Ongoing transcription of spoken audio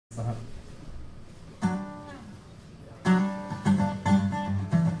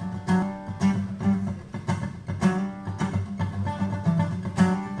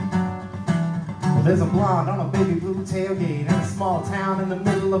There's a blonde on a baby blue tailgate in a small town in the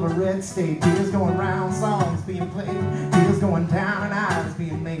middle of a red state. Beers going round, songs being played, deals going down and eyes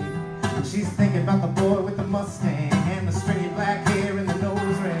being made. And she's thinking about the boy with the Mustang and the straight black hair and the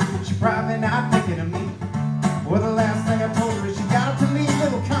nose ring. She's probably not thinking of me. Or the last thing I told her is she got up to me,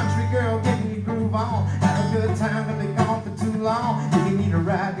 little country girl, getting your groove on. Have a good time, to be gone for too long. If you need a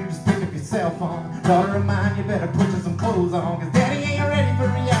ride, you just pick up your cell phone. Daughter of mine, you better put you some clothes on, 'cause daddy ain't ready for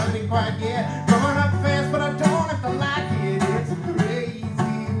reality quite yet. Growing up fast, but I don't have to like it. It's a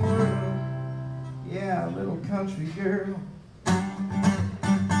crazy world. Yeah, little country girl.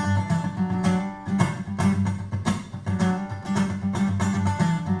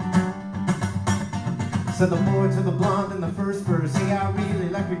 Said the boy to the blonde in the first verse, hey, I really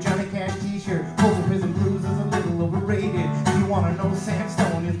like your Johnny Cash t-shirt. Folsom Prison Blues is a little overrated. If you want to know, Sam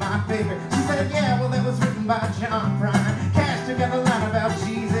Stone is my favorite. She said, yeah, well, that was written by John Prine. Cash, you got a line about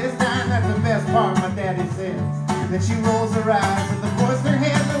Jesus dying. That's the best part, my daddy says. Then she rolls her eyes and the voice in her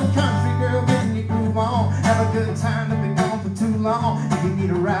head, little country girl, getting your groove on. Have a good time, to be gone for too long. If you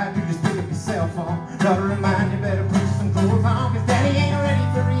need a ride, you just pick up your cell phone. Daughter of mine, you better put some clothes on, 'cause daddy ain't ready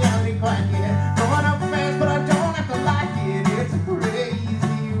for reality quite yet. Growing up fast, but I don't have to like it. It's a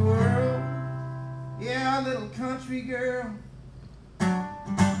crazy world. Yeah, little country girl.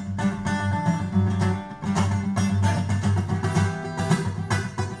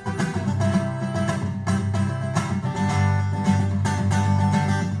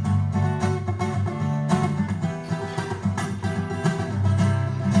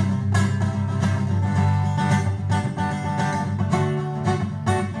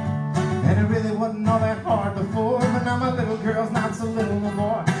 Wasn't all that hard before, but now my little girl's not so little no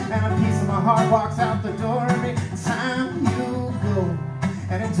more. And a piece of my heart walks out the door every time you go.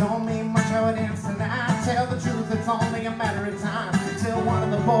 And it don't mean much how I dance tonight. Tell the truth, it's only a matter of time till one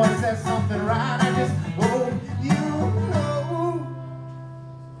of the boys says something right. I just hope you know,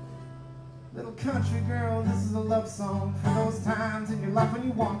 little country girl, this is a love song for those times in your life when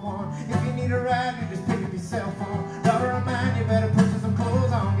you want one. If you need a ride, you just pick up your cell phone. Daughter of mine, you better put some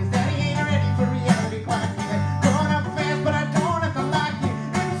clothes on, 'cause daddy ain't ready for reality quite yet. Growing up fast, but I don't have to like it.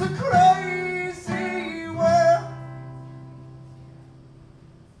 It's a crazy world,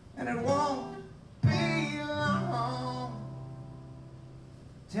 and it won't be long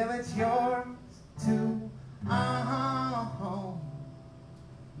till it's yours to own,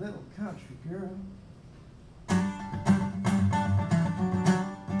 little country girl.